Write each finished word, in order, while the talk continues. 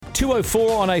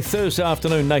2:04 on a Thursday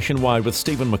afternoon nationwide with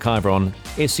Stephen McIver on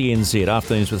SENZ.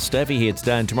 Afternoons with Staffy here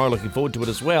today and tomorrow. Looking forward to it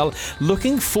as well.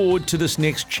 Looking forward to this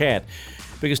next chat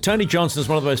because Tony Johnson is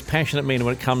one of the most passionate men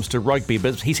when it comes to rugby,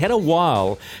 but he's had a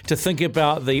while to think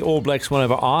about the All Blacks win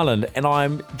over Ireland, and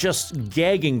I'm just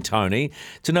gagging, Tony,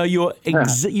 to know your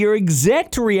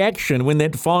exact reaction when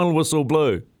that final whistle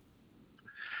blew.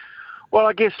 Well,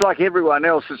 I guess like everyone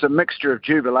else, it's a mixture of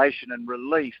jubilation and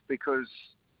relief because,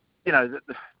 you know,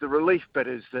 the relief bit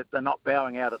is that they're not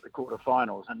bowing out at the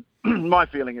quarterfinals. And my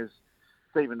feeling is,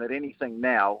 Stephen, that anything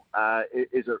now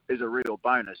is a real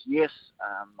bonus. Yes,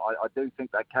 I do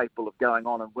think they're capable of going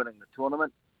on and winning the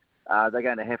tournament. They're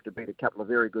going to have to beat a couple of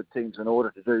very good teams in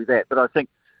order to do that. But I think,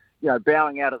 you know,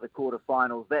 bowing out at the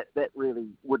quarterfinals, that really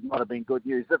would not have been good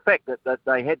news. The fact that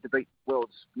they had to beat the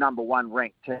world's number one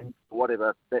ranked team,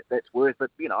 whatever that's worth,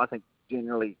 but, you know, I think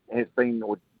genuinely has been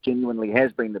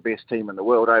the best team in the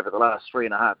world over the last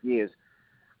 3.5 years.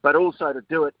 But also to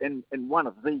do it in one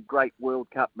of the great World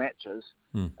Cup matches,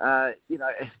 you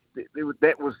know,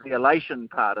 that was the elation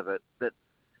part of it. That,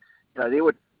 you know, there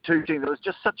were two teams. It was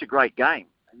just such a great game.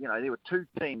 You know, there were two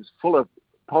teams full of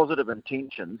positive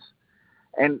intentions.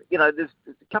 And, you know, there's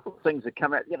a couple of things that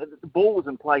come out. You know, the ball was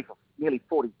in play for nearly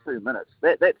 42 minutes.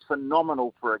 That's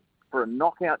phenomenal for a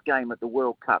knockout game at the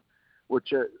World Cup,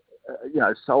 which, you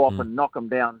know, so often knock them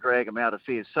down, drag them out of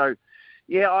fairs. So,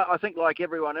 yeah, I think like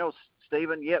everyone else,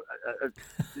 Stephen, yeah, a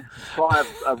cry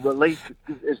of relief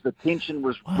as the tension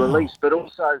was released, but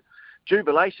also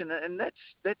jubilation. And that's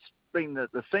been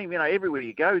the theme. You know, everywhere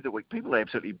you go the week, people are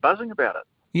absolutely buzzing about it.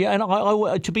 Yeah, and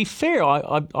I to be fair,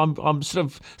 I'm sort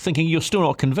of thinking you're still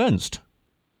not convinced.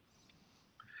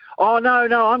 Oh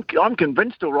no, I'm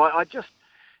convinced, all right. I just,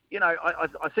 you know,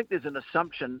 I think there's an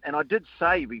assumption, and I did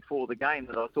say before the game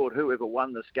that I thought whoever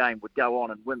won this game would go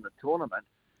on and win the tournament.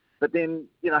 But then,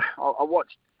 you know, I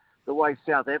watched the way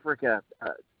South Africa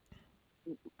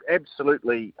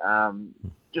absolutely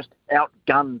just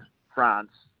outgunned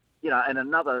France, you know, in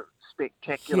another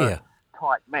spectacular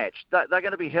tight match. They're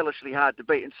going to be hellishly hard to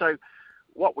beat. And so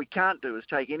what we can't do is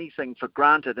take anything for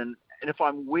granted. And if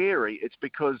I'm wary, it's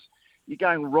because you're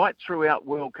going right throughout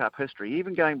World Cup history,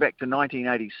 even going back to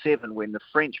 1987 when the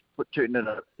French turned in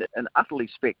an utterly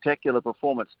spectacular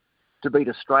performance to beat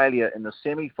Australia in the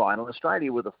semi-final.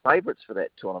 Australia were the favourites for that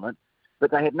tournament, but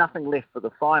they had nothing left for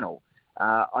the final.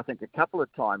 I think a couple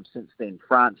of times since then,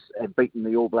 France have beaten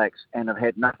the All Blacks and have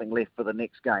had nothing left for the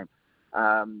next game.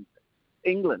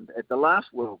 England at the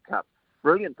last World Cup,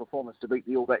 brilliant performance to beat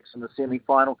the All Blacks in the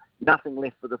semi-final, nothing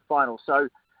left for the final. So,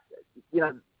 you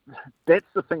know, that's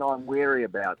the thing I'm wary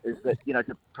about, is that, you know,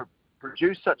 to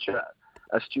produce such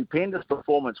a stupendous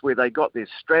performance where they got their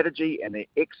strategy and their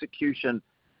execution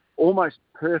almost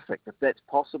perfect, if that's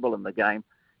possible in the game,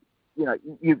 you know,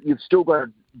 you've still got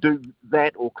to do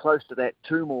that or close to that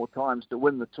 2 more times to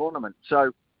win the tournament.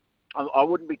 So I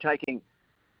wouldn't be taking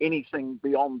anything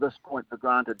beyond this point for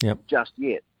granted just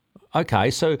yet. Okay,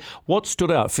 so what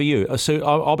stood out for you? So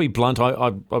I'll be blunt. I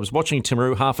was watching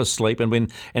Timaru half asleep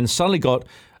and suddenly got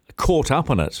caught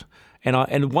up on it.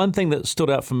 And one thing that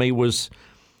stood out for me was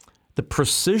the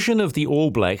precision of the All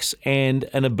Blacks and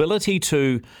an ability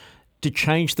to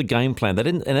change the game plan. They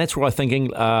didn't, and that's where I'm thinking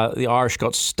the Irish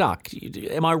got stuck.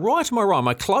 Am I right? Am I wrong? Am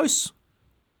I close?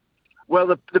 Well,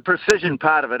 the precision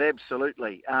part of it,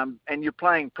 absolutely. And you're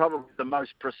playing probably the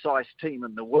most precise team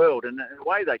in the world. And in a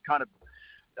way, they kind of,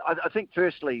 I think,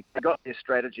 firstly, they got their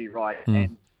strategy right.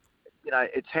 And, you know,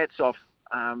 it's hats off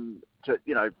to,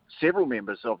 you know, several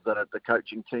members of the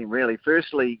coaching team, really.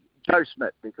 Firstly, Joe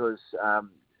Smith, because,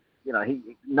 you know,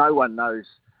 no one knows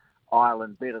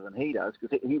Ireland better than he does,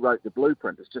 because he wrote the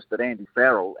blueprint. It's just that Andy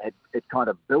Farrell had kind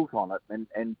of built on it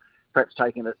and perhaps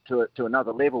taken it to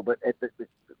another level. But at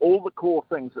all the core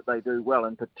things that they do well,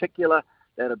 in particular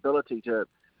that ability to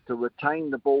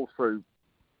retain the ball through,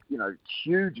 you know,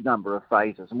 huge number of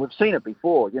phases. And we've seen it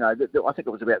before, you know, I think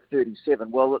it was about 37.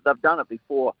 Well, they've done it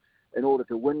before in order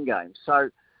to win games. So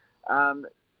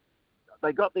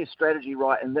they got their strategy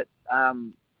right, and that,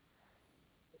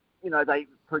 you know, they,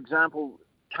 for example,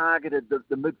 targeted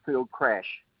the midfield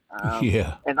crash.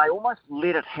 And they almost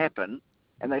let it happen,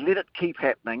 and they let it keep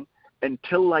happening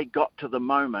until they got to the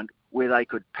moment where they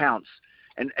could pounce.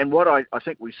 And what I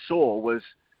think we saw was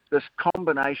this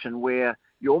combination where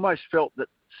you almost felt that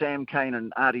Sam Cane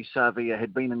and Ardie Savea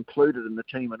had been included in the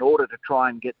team in order to try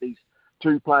and get these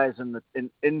two players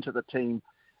into the team,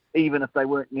 even if they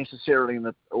weren't necessarily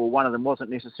or one of them wasn't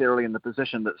necessarily in the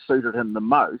position that suited him the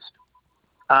most.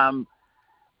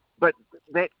 But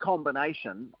that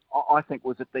combination, I think,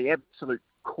 was at the absolute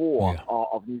core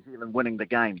of New Zealand winning the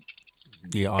game.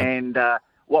 Yeah, and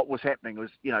what was happening was,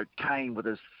 Kane with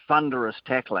his thunderous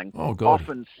tackling Oh, God.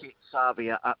 often set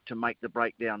Savia up to make the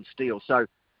breakdown steal. So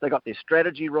they got their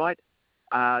strategy right.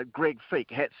 Greg Feek,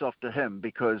 hats off to him,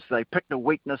 because they picked a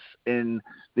weakness in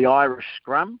the Irish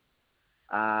scrum,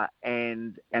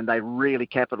 and they really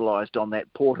capitalised on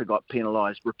that. Porter got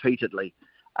penalised repeatedly.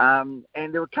 And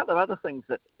there were a couple of other things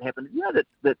that happened.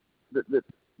 That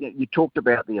you talked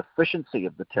about the efficiency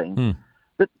of the team.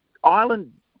 That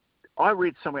Ireland, I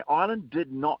read somewhere, Ireland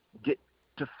did not get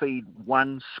to feed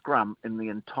one scrum in the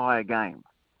entire game,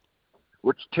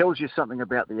 which tells you something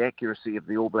about the accuracy of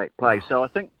the All Black play. So I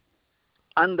think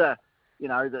under,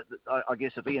 I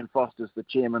guess if Ian Foster's the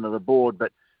chairman of the board,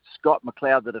 but Scott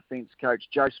McLeod, the defence coach,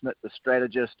 Joe Smith, the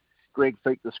strategist, Greg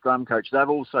Feek, the scrum coach, they've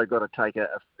also got to take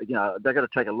they've got to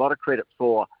take a lot of credit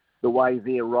for the way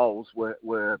their roles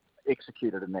were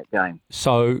executed in that game.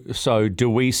 So do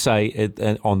we say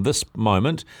on this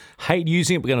moment, hate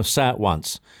using it, we're going to say it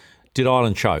once, did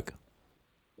Ireland choke?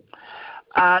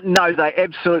 No, they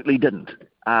absolutely didn't.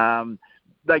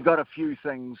 They got a few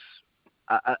things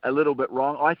a little bit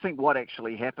wrong. I think what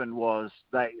actually happened was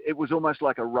it was almost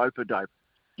like a rope-a-dope.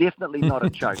 Definitely not a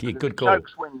choke. Yeah, good call.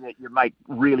 Choke's when you make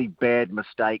really bad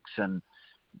mistakes and,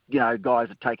 guys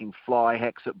are taking fly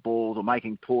hacks at balls or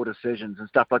making poor decisions and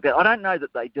stuff like that. I don't know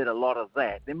that they did a lot of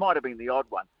that. There might have been the odd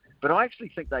one, but I actually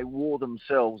think they wore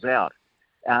themselves out.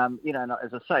 As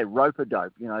I say,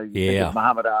 rope-a-dope, think of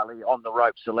Muhammad Ali on the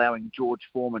ropes, allowing George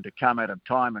Foreman to come at him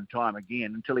time and time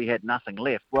again until he had nothing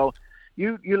left. Well,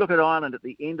 you look at Ireland at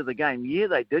the end of the game. Yeah,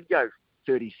 they did go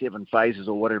 37 phases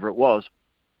or whatever it was.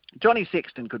 Johnny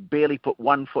Sexton could barely put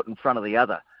one foot in front of the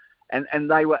other, and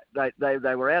they were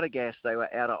out of gas, they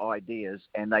were out of ideas,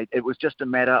 and it was just a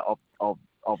matter of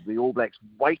the All Blacks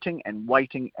waiting and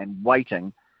waiting and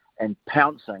waiting and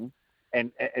pouncing,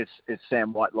 and as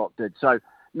Sam Whitelock did. So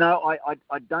no,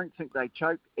 I don't think they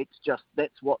choked. It's just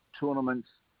that's what tournaments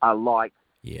are like.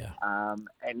 Yeah.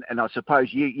 And I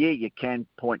suppose you can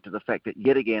point to the fact that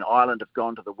yet again Ireland have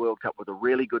gone to the World Cup with a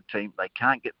really good team. They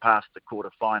can't get past the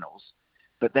quarterfinals.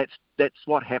 But that's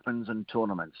what happens in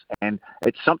tournaments. And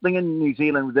it's something in New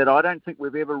Zealand that I don't think a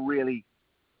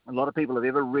lot of people have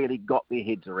ever really got their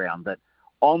heads around, that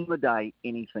on the day,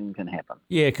 anything can happen.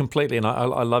 Yeah, completely. And I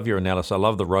love your analysis. I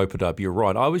love the rope-a-dope. You're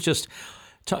right. I was just,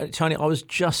 Tony, I was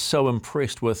just so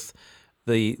impressed with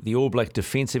the All Black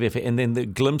defensive effort and then the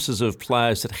glimpses of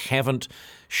players that haven't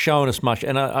shown us much.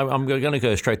 And I'm going to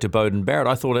go straight to Beauden Barrett.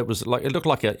 I thought it looked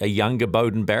like a younger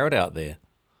Beauden Barrett out there.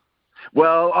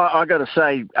 Well, I got to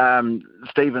say,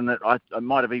 Stephen, that I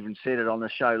might have even said it on the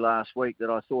show last week, that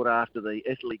I thought after the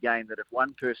Italy game that if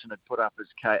one person had put up his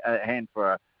hand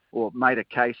or made a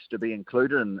case to be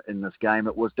included in this game,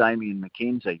 it was Damien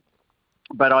McKenzie.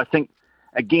 But I think,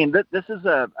 again, this is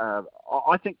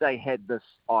I think they had this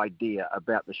idea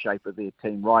about the shape of their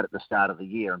team right at the start of the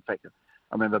year. In fact,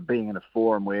 I remember being in a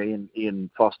forum where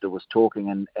Ian Foster was talking,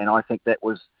 and I think that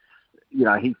was,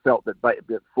 he felt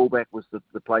that fullback was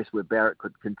the place where Barrett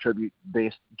could contribute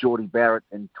best. Geordie Barrett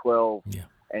in 12, yeah.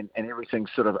 and everything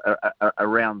sort of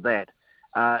around that.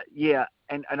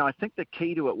 And I think the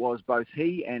key to it was both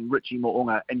he and Richie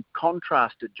Mo'unga, in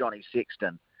contrast to Johnny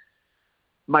Sexton,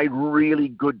 made really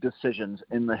good decisions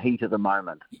in the heat of the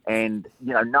moment, and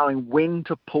knowing when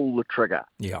to pull the trigger,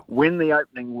 when the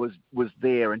opening was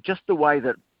there, and just the way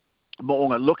that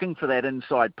Mo'unga, looking for that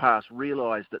inside pass,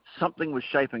 realised that something was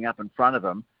shaping up in front of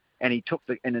him, and he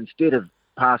and instead of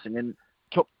passing in,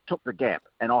 took the gap,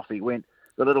 and off he went.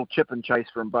 The little chip and chase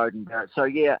from Beauden Barrett. So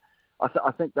yeah,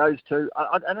 I think those two.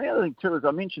 And the other thing too is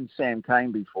I mentioned Sam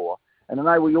Cane before, and I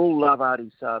know we all love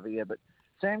Ardie Savia, but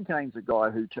Sam Cane's a guy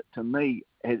who, to me,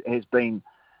 has been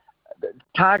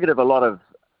target of a lot of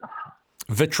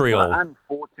vitriol,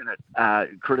 unfortunate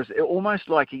criticism. Almost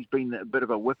like he's been a bit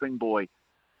of a whipping boy.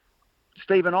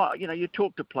 Stephen, you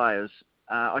talk to players.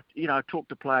 I talk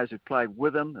to players who've played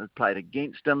with him, who've played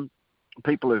against him,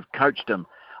 people who've coached him.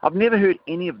 I've never heard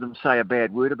any of them say a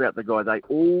bad word about the guy. They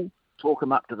all talk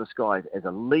him up to the sky as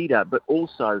a leader, but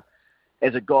also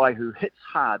as a guy who hits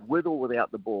hard with or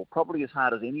without the ball, probably as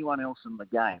hard as anyone else in the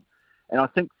game. And I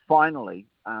think finally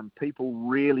people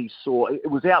really saw, it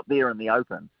was out there in the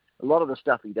open. A lot of the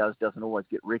stuff he does doesn't always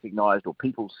get recognised, or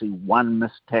people see one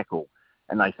missed tackle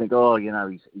and they think,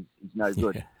 he's no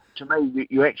good. Yeah. To me,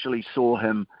 you actually saw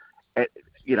him at,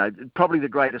 probably the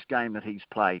greatest game that he's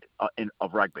played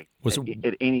of rugby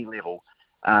at any level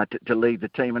to lead the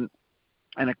team.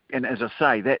 And as I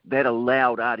say, that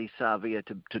allowed Ardie Savia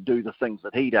to do the things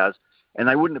that he does, and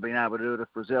they wouldn't have been able to do it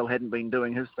if Brazil hadn't been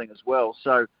doing his thing as well.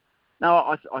 So,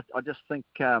 no, I just think,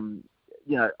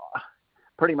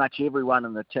 pretty much everyone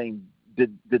in the team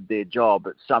did their job,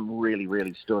 but some really,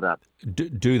 really stood up.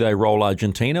 Do they roll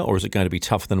Argentina, or is it going to be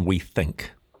tougher than we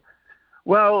think?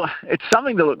 Well, it's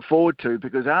something to look forward to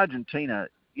because Argentina,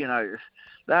 they are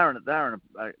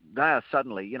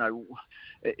suddenly,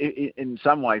 in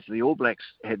some ways the All Blacks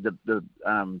had the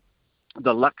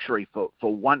luxury for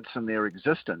once in their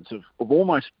existence of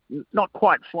almost not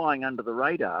quite flying under the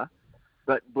radar,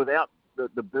 but without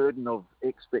the burden of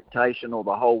expectation or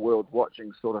the whole world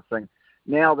watching sort of thing.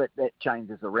 Now that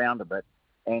changes around a bit,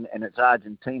 and it's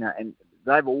Argentina, and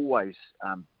they've always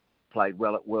played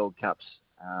well at World Cups.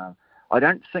 I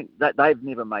don't think that they've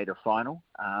never made a final,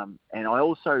 and I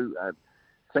also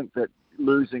think that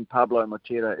losing Pablo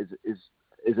Matera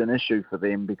is an issue for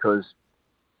them because,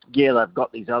 yeah, they've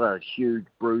got these other huge,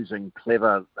 bruising,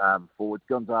 clever forwards.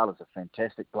 Gonzalez is a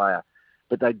fantastic player,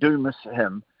 but they do miss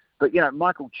him. But,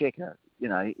 Michael Cheika,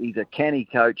 he's a canny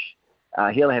coach.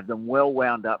 He'll have them well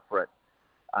wound up for it.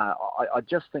 I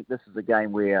just think this is a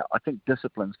game where I think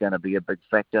discipline's going to be a big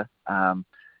factor. There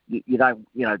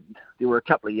were a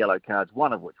couple of yellow cards,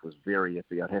 one of which was very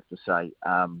iffy, I'd have to say.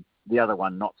 The other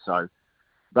one, not so.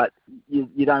 But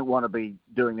you don't want to be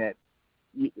doing that,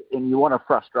 and you want to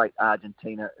frustrate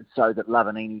Argentina so that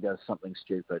Lavanini does something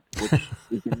stupid, which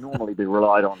he can normally be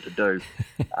relied on to do.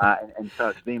 And so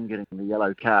it's them getting the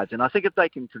yellow cards. And I think if they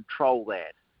can control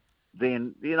that,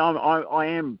 then I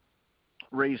am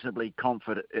reasonably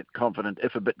confident,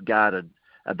 if a bit guarded,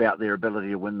 about their ability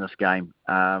to win this game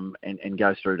and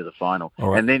go through to the final.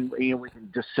 All right. And then we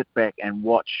can just sit back and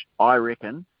watch. I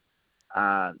reckon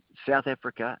South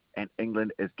Africa and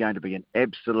England is going to be an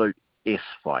absolute S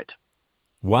fight.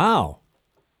 Wow.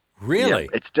 Really? Yeah,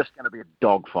 it's just going to be a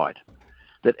dogfight.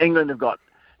 That England have got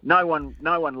no one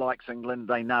likes England.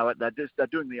 They know it. They're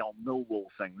doing the old Millwall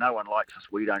thing. No one likes us.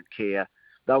 We don't care.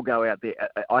 They'll go out there.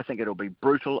 I think it'll be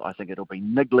brutal. I think it'll be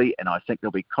niggly, and I think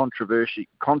there'll be controversy.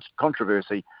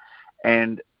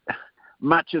 And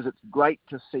much as it's great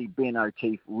to see Ben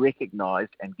O'Keefe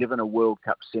recognised and given a World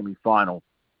Cup semi-final,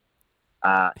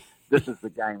 this is the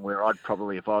game where I'd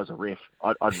probably, if I was a ref,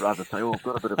 I'd rather say, I've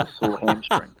got a bit of a sore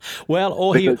hamstring. Well,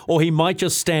 or he might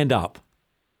just stand up.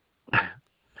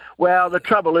 Well, the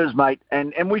trouble is, mate,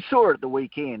 and we saw it at the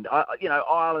weekend.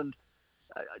 Ireland.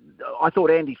 I thought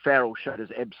Andy Farrell showed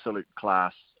his absolute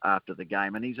class after the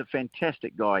game, and he's a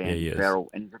fantastic guy, Andy Farrell,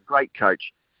 and he's a great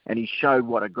coach, and he showed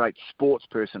what a great sports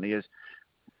person he is.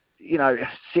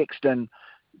 Sexton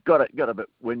got a bit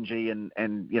whingy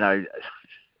and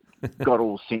got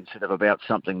all sensitive about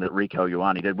something that Rico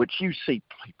Ioane did, which you see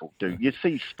people do. You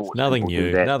see sports nothing people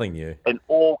new, do that nothing new, in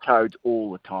all codes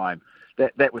all the time.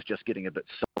 That was just getting a bit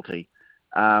salty,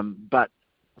 but.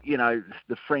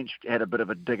 The French had a bit of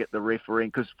a dig at the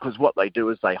refereeing because what they do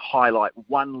is they highlight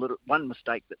one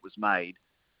mistake that was made,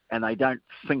 and they don't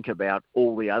think about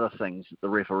all the other things that the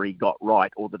referee got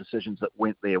right or the decisions that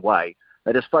went their way.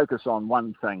 They just focus on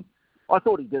one thing. I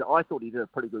thought he did a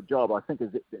pretty good job. I think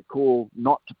his call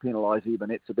not to penalise Eben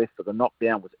Etzebeth for the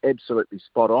knockdown was absolutely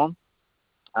spot on.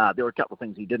 There were a couple of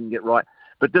things he didn't get right,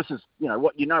 but this is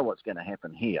what's going to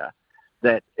happen here.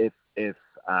 That if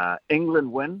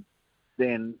England win,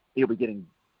 then he'll be getting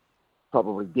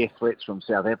probably death threats from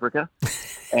South Africa.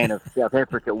 And if South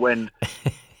Africa win,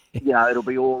 it'll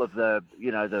be all of the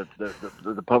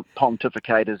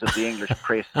pontificators of the English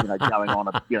press, going on,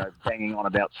 banging on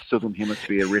about Southern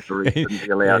Hemisphere referees shouldn't be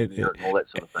allowed in there and all that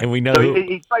sort of thing. And we know so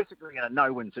he's basically in a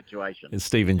no-win situation. It's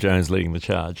Stephen Jones leading the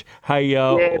charge. Hey,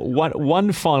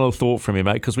 one final thought from you,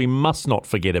 mate, because we must not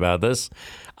forget about this.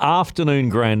 Afternoon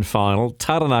grand final,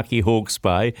 Taranaki Hawke's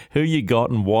Bay. Who you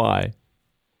got and why?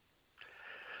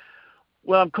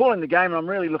 Well, I'm calling the game, and I'm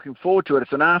really looking forward to it.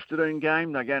 It's an afternoon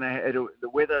game. They're going to the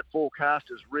weather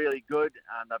forecast is really good,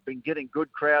 and they've been getting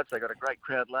good crowds. They got a great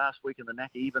crowd last week in the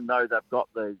Naki, even though they've got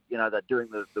they're doing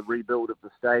the rebuild of the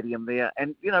stadium there.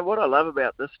 And what I love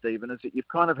about this, Stephen, is that you've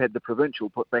kind of had the provincial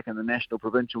put back in the National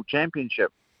Provincial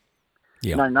Championship.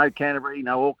 Yeah. No Canterbury,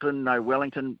 no Auckland, no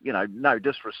Wellington. No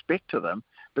disrespect to them,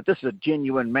 but this is a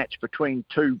genuine match between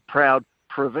two proud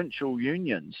provincial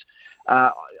unions.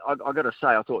 I've got to say,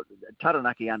 I thought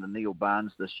Taranaki under Neil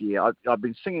Barnes this year, I've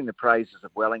been singing the praises of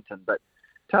Wellington, but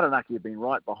Taranaki have been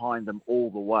right behind them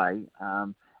all the way,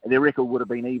 and their record would have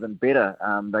been even better.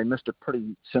 They missed a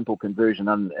pretty simple conversion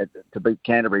to beat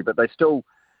Canterbury, but they still,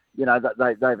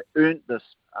 they've earned this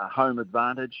home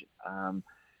advantage,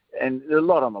 and a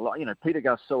lot on the line. Peter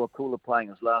Gus-Suakula playing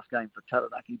his last game for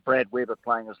Taranaki, Brad Weber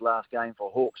playing his last game for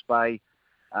Hawke's Bay.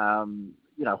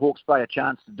 Hawke's Bay a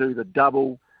chance to do the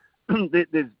double.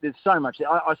 There's so much.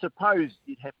 I suppose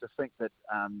you'd have to think that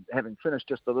having finished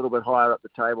just a little bit higher up the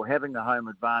table, having the home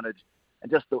advantage, and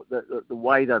just the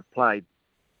way they've played,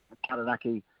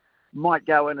 Taranaki might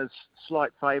go in as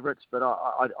slight favourites, but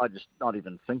I just not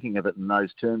even thinking of it in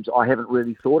those terms. I haven't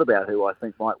really thought about who I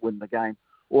think might win the game.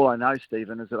 All I know,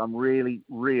 Stephen, is that I'm really,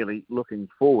 really looking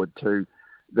forward to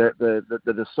the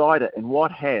decider in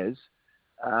what has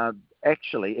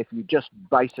actually, if you just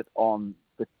base it on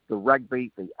the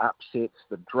rugby, the upsets,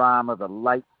 the drama, the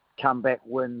late comeback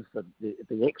wins,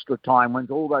 the extra time wins,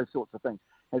 all those sorts of things,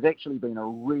 has actually been a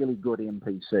really good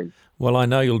MPC. Well, I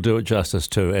know you'll do it justice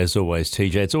too, as always,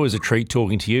 TJ. It's always a treat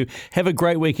talking to you. Have a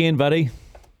great weekend, buddy.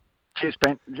 Cheers,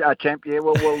 champ. Yeah,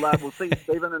 we'll see you,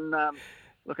 Stephen, and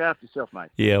look after yourself, mate.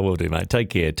 Yeah, will do, mate. Take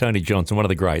care. Tony Johnson, one of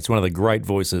the greats, one of the great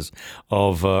voices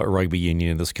of rugby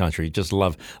union in this country. Just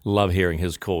love hearing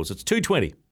his calls. It's 2:20.